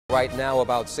Right now,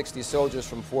 about 60 soldiers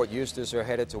from Fort Eustis are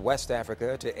headed to West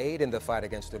Africa to aid in the fight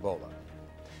against Ebola.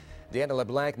 Deanna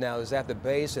LeBlanc now is at the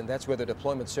base, and that's where the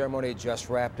deployment ceremony just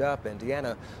wrapped up. And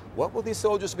Deanna, what will these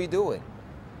soldiers be doing?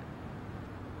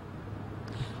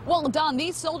 Well, Don,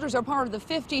 these soldiers are part of the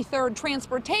 53rd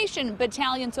Transportation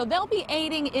Battalion, so they'll be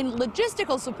aiding in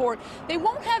logistical support. They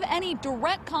won't have any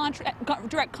direct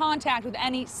contact with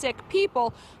any sick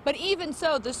people, but even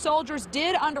so, the soldiers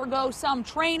did undergo some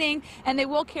training, and they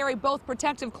will carry both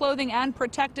protective clothing and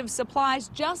protective supplies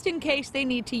just in case they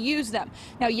need to use them.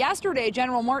 Now, yesterday,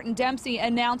 General Martin Dempsey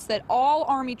announced that all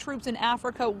Army troops in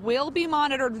Africa will be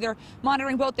monitored. They're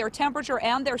monitoring both their temperature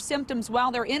and their symptoms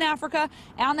while they're in Africa,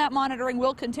 and that monitoring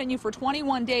will continue for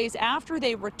 21 days after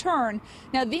they return.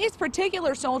 Now, these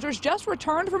particular soldiers just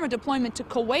returned from a deployment to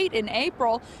Kuwait in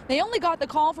April. They only got the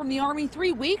call from the Army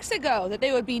 3 weeks ago that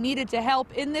they would be needed to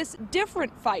help in this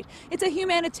different fight. It's a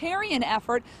humanitarian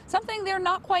effort, something they're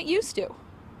not quite used to.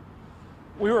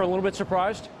 We were a little bit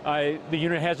surprised. The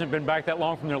unit hasn't been back that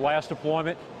long from their last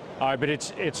deployment, but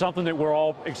it's something that we're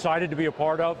all excited to be a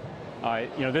part of.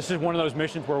 You know, this is one of those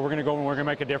missions where we're going to go and we're going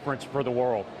to make a difference for the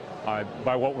world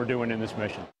by what we're doing in this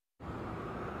mission.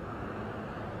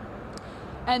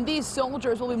 And these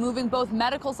soldiers will be moving both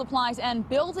medical supplies and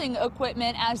building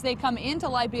equipment as they come into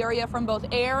Liberia from both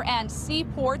air and sea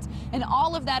ports. And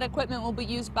all of that equipment will be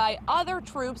used by other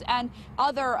troops and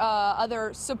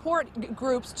other support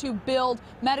groups to build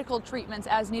medical treatments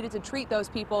as needed to treat those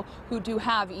people who do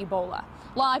have Ebola.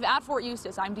 Live at Fort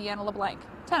Eustis, I'm Deanna LeBlanc.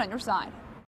 10 on your side.